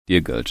Dear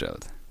girl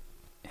child,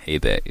 hey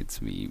there,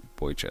 it's me,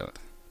 boy child.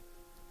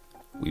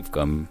 We've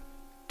come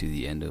to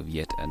the end of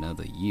yet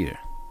another year.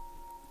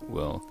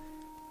 Well,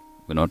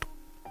 we're not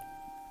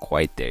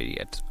quite there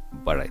yet,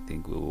 but I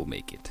think we will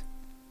make it.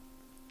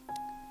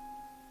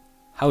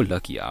 How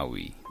lucky are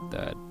we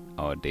that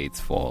our dates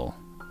fall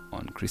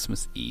on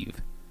Christmas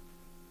Eve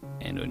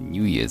and on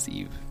New Year's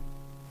Eve?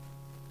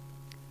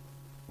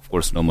 Of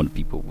course, normal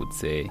people would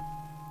say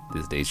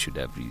this date should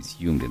have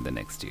resumed in the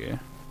next year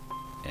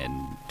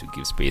and to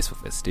give space for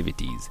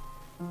festivities,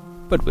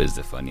 but where's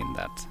the fun in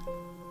that?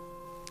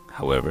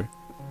 However,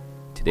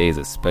 today is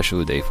a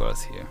special day for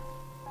us here.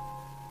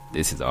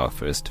 This is our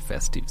first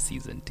festive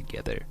season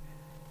together,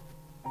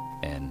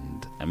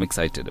 and I'm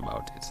excited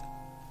about it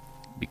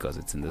because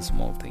it's in the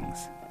small things.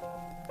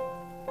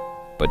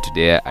 But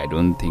today I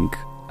don't think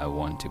I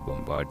want to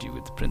bombard you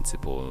with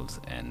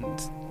principles and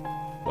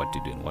what to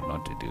do and what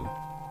not to do,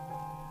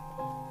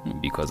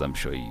 because I'm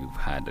sure you've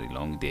had a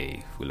long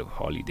day full of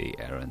holiday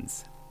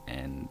errands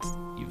and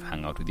you've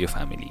hung out with your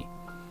family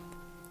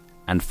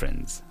and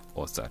friends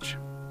or such.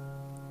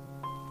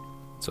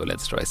 So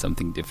let's try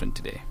something different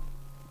today.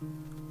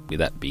 With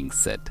that being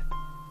said,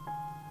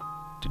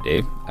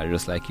 today I'd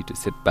just like you to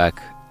sit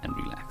back and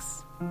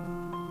relax.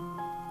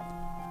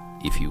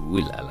 If you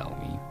will allow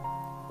me,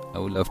 I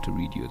would love to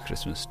read you a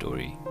Christmas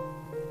story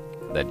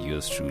that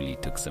yours truly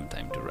took some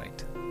time to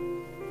write.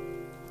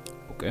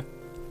 Okay?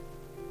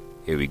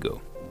 Here we go.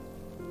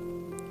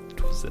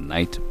 It was the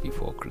night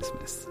before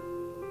Christmas.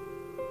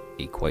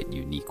 A quite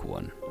unique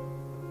one,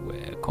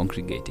 where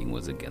congregating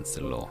was against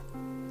the law.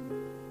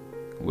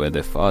 Where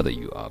the farther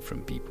you are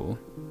from people,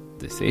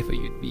 the safer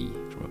you'd be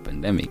from a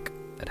pandemic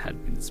that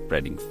had been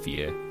spreading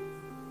fear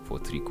for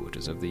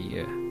 3/4 of the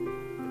year.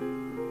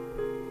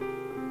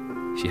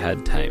 She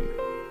had time.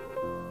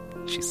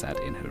 She sat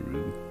in her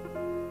room,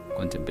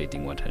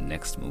 contemplating what her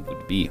next move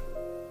would be.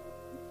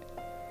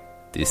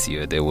 This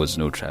year there was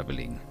no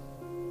traveling.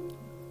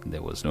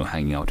 There was no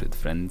hanging out with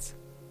friends.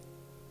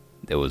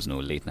 There was no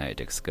late night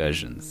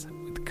excursions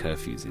with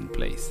curfews in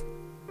place.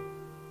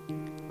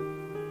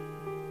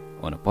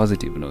 On a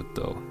positive note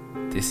though,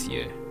 this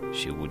year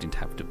she wouldn't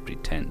have to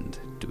pretend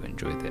to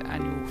enjoy the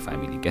annual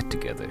family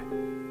get-together,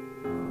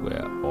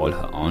 where all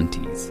her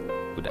aunties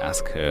would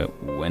ask her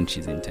when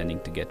she's intending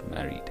to get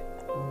married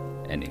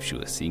and if she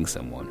was seeing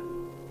someone.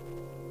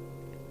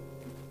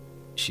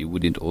 She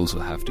wouldn't also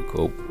have to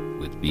cope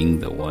with being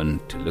the one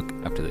to look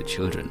after the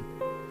children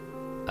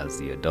as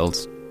the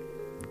adults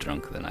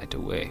drunk the night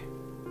away.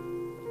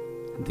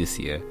 This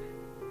year,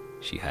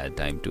 she had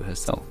time to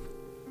herself.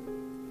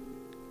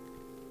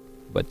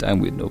 But time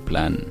with no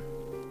plan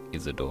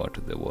is a door to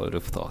the world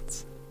of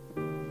thoughts.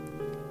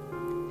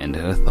 And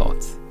her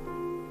thoughts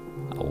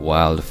are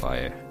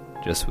wildfire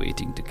just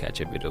waiting to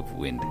catch a bit of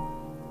wind,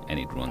 and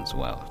it runs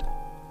wild.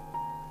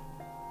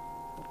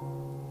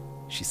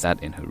 She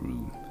sat in her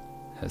room,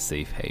 her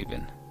safe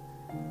haven,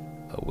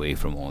 away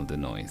from all the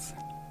noise.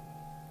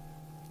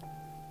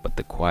 But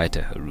the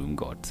quieter her room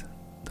got,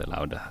 the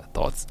louder her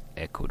thoughts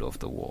echoed off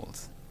the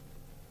walls.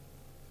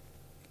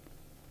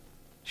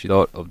 She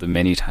thought of the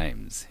many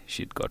times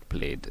she'd got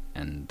played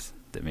and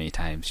the many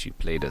times she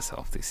played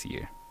herself this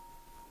year.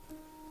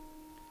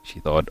 She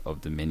thought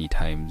of the many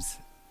times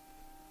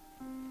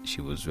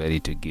she was ready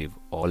to give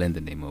all in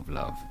the name of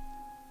love,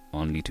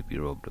 only to be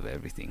robbed of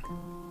everything.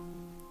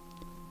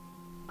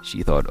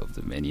 She thought of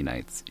the many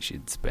nights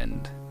she'd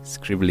spent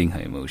scribbling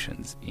her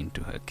emotions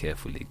into her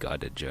carefully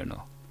guarded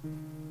journal.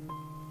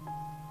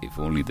 If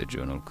only the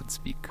journal could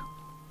speak.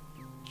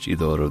 She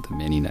thought of the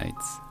many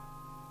nights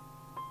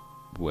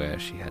where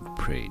she had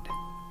prayed,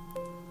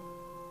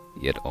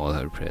 yet all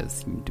her prayers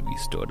seemed to be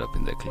stored up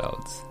in the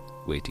clouds,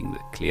 waiting the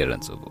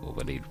clearance of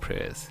overlaid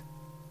prayers.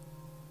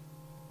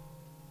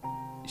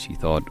 She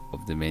thought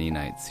of the many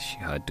nights she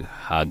had to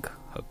hug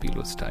her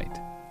pillows tight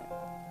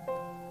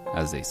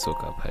as they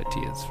soak up her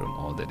tears from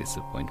all the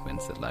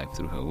disappointments that life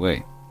threw her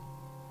way.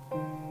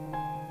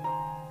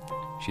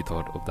 She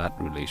thought of that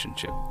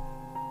relationship.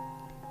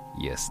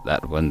 Yes,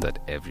 that one that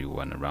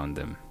everyone around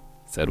them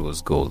said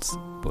was goals,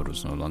 but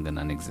was no longer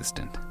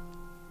non-existent.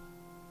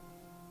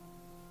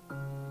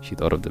 She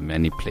thought of the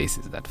many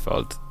places that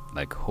felt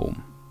like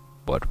home,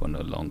 but were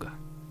no longer.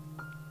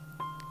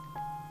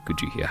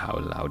 Could you hear how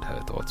loud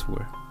her thoughts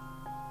were?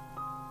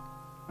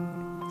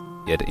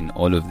 Yet in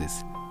all of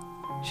this,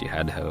 she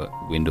had her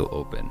window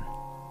open,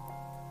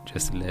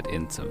 just to let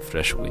in some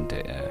fresh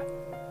winter air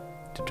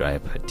to dry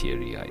up her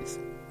teary eyes.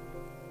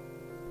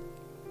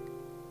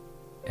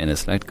 And a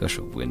slight gush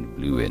of wind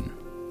blew in.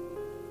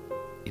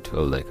 It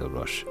felt like a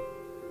rush,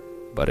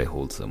 but a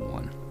wholesome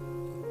one,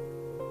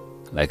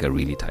 like a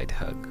really tight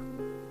hug.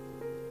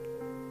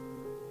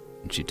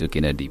 And she took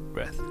in a deep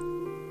breath.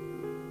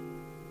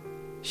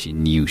 She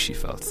knew she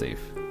felt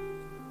safe,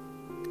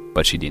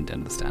 but she didn't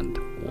understand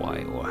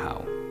why or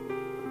how.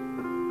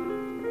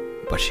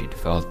 But she'd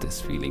felt this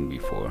feeling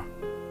before.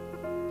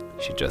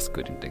 She just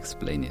couldn't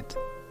explain it.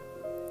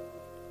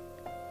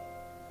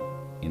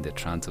 In the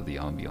trance of the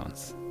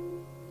ambience,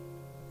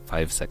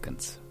 5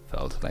 seconds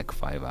felt like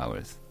 5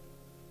 hours.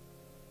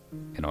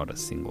 and not a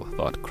single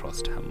thought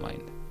crossed her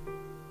mind.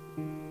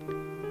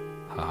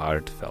 Her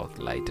heart felt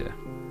lighter,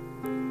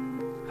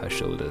 her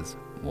shoulders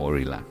more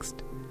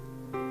relaxed,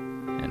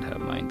 and her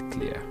mind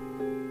clear.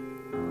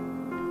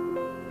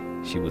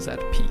 She was at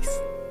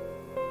peace.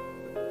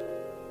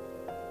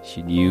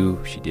 She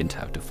knew she didn't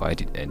have to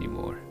fight it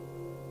anymore.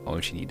 All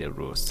she needed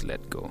was to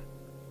let go.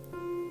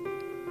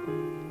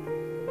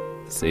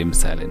 The same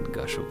silent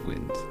gush of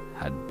wind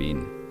had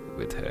been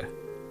with her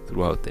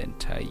throughout the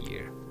entire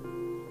year.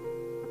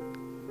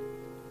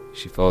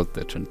 She felt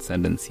the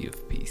transcendency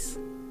of peace.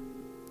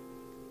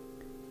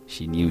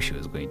 She knew she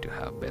was going to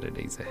have better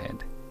days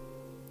ahead.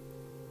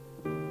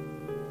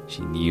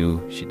 She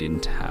knew she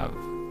didn't have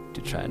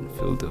to try and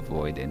fill the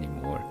void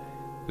anymore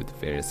with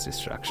various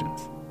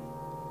distractions.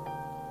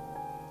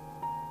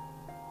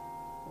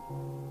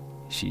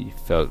 She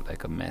felt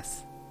like a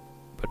mess,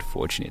 but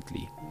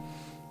fortunately,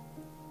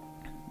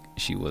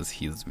 she was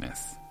his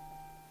mess.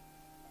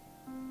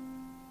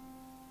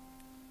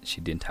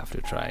 She didn't have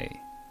to try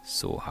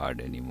so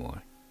hard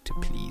anymore to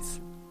please.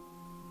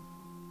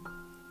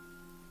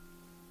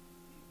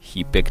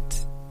 He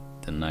picked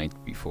the night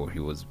before he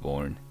was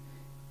born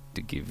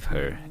to give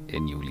her a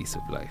new lease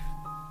of life.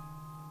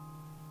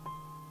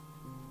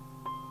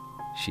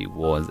 She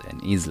was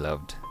and is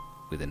loved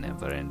with a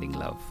never-ending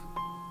love,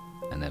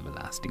 an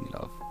everlasting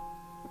love.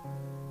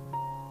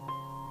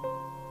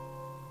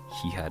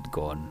 He had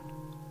gone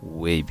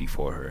way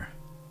before her.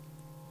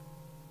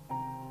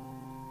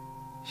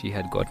 She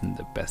had gotten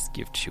the best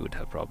gift she would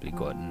have probably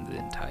gotten the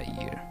entire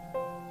year.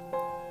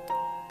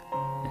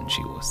 And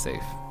she was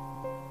safe.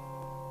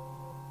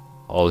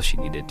 All she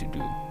needed to do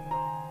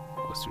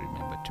was to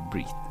remember to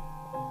breathe.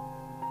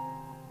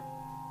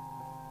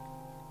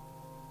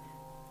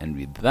 And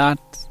with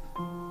that,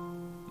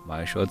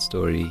 my short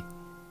story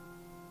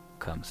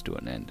comes to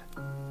an end.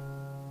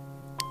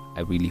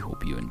 I really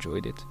hope you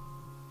enjoyed it.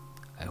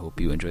 I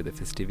hope you enjoy the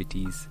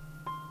festivities.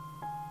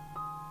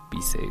 Be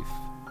safe,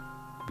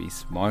 be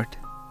smart,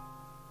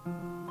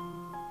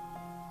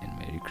 and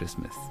Merry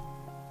Christmas.